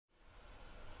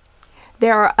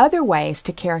There are other ways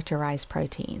to characterize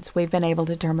proteins. We've been able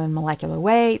to determine molecular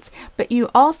weights, but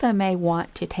you also may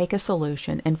want to take a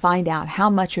solution and find out how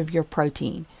much of your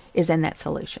protein is in that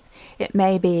solution. It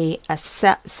may be a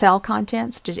cell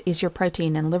contents. Is your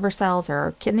protein in liver cells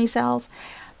or kidney cells?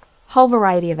 Whole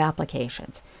variety of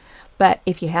applications. But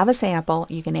if you have a sample,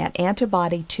 you can add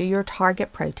antibody to your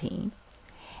target protein,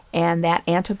 and that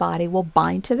antibody will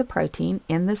bind to the protein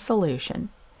in the solution.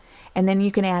 And then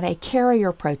you can add a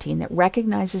carrier protein that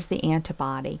recognizes the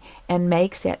antibody and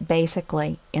makes it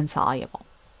basically insoluble.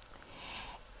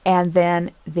 And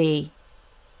then you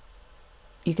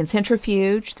can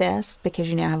centrifuge this because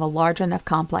you now have a large enough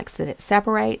complex that it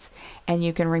separates, and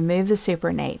you can remove the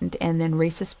supernatant and then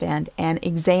resuspend and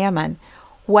examine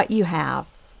what you have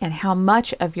and how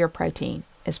much of your protein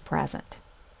is present.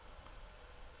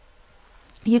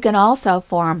 You can also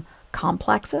form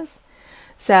complexes.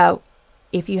 So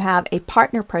if you have a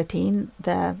partner protein,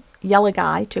 the yellow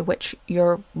guy to which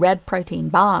your red protein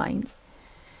binds,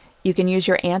 you can use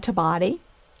your antibody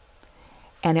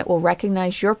and it will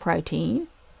recognize your protein.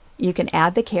 You can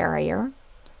add the carrier,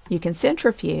 you can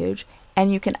centrifuge,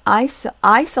 and you can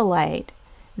isolate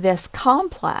this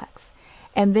complex,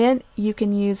 and then you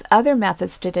can use other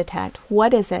methods to detect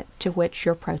what is it to which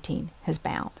your protein has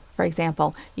bound. For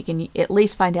example, you can at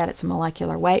least find out its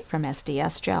molecular weight from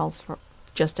SDS gels,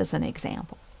 just as an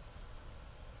example.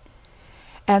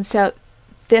 And so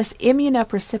this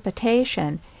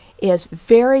immunoprecipitation is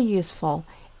very useful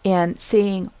in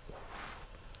seeing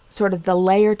sort of the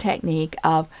layer technique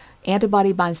of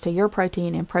antibody binds to your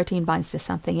protein and protein binds to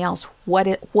something else.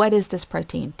 What is this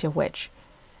protein to which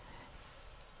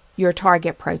your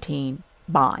target protein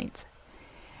binds?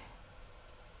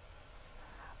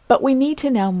 But we need to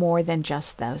know more than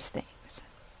just those things.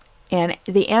 And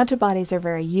the antibodies are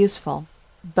very useful,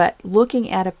 but looking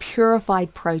at a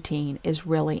purified protein is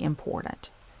really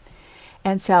important.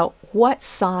 And so, what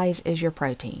size is your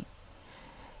protein?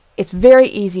 It's very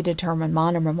easy to determine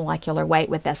monomer molecular weight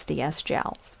with SDS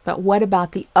gels, but what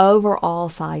about the overall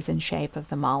size and shape of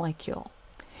the molecule?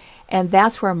 And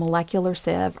that's where molecular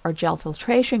sieve or gel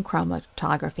filtration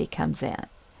chromatography comes in.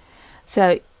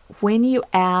 So when you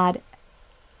add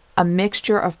a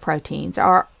mixture of proteins,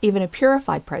 or even a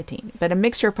purified protein, but a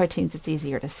mixture of proteins, it's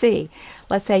easier to see.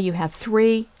 Let's say you have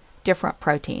 3 different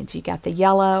proteins. You got the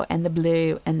yellow and the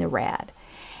blue and the red.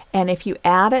 And if you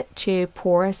add it to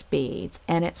porous beads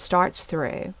and it starts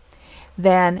through,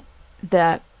 then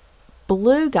the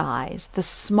blue guys, the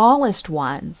smallest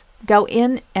ones, go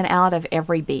in and out of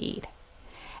every bead.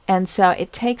 And so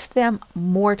it takes them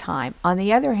more time. On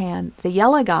the other hand, the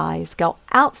yellow guys go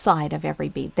outside of every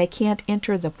bead. They can't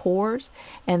enter the pores,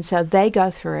 and so they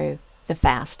go through the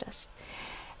fastest.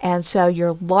 And so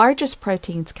your largest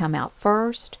proteins come out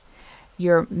first,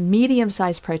 your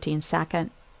medium-sized proteins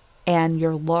second, and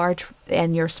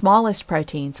your smallest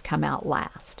proteins come out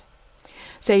last.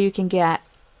 So you can get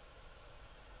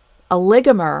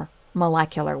oligomer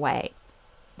molecular weight,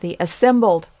 the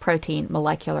assembled protein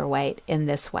molecular weight, in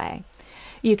this way.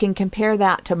 You can compare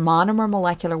that to monomer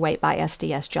molecular weight by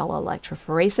SDS gel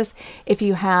electrophoresis. If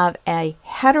you have a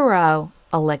hetero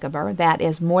oligomer, that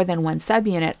is more than one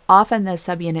subunit, often those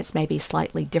subunits may be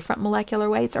slightly different molecular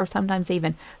weights, or sometimes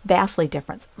even vastly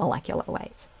different molecular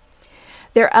weights.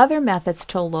 There are other methods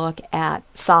to look at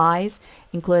size,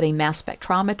 including mass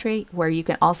spectrometry, where you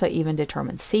can also even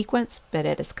determine sequence, but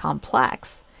it is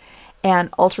complex, and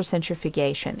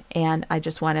ultracentrifugation. And I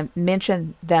just want to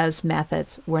mention those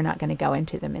methods. We're not going to go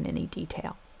into them in any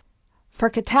detail. For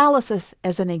catalysis,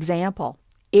 as an example,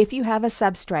 if you have a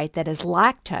substrate that is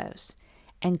lactose,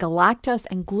 and galactose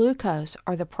and glucose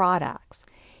are the products,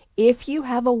 if you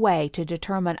have a way to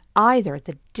determine either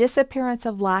the disappearance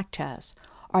of lactose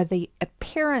or the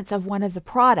appearance of one of the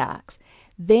products,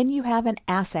 then you have an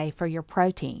assay for your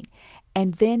protein,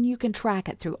 and then you can track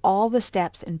it through all the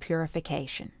steps in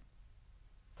purification.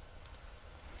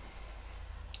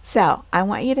 So I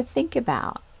want you to think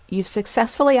about, you've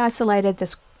successfully isolated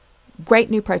this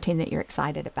great new protein that you're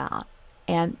excited about,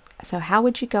 and so how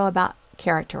would you go about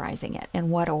characterizing it? In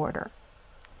what order?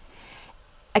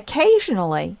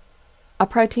 Occasionally, a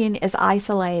protein is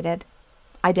isolated,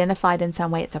 identified in some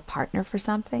way, it's a partner for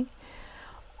something,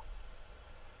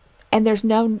 and there's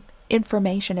no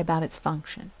information about its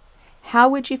function. How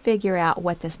would you figure out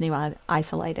what this new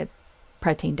isolated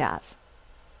protein does?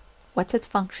 What's its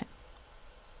function?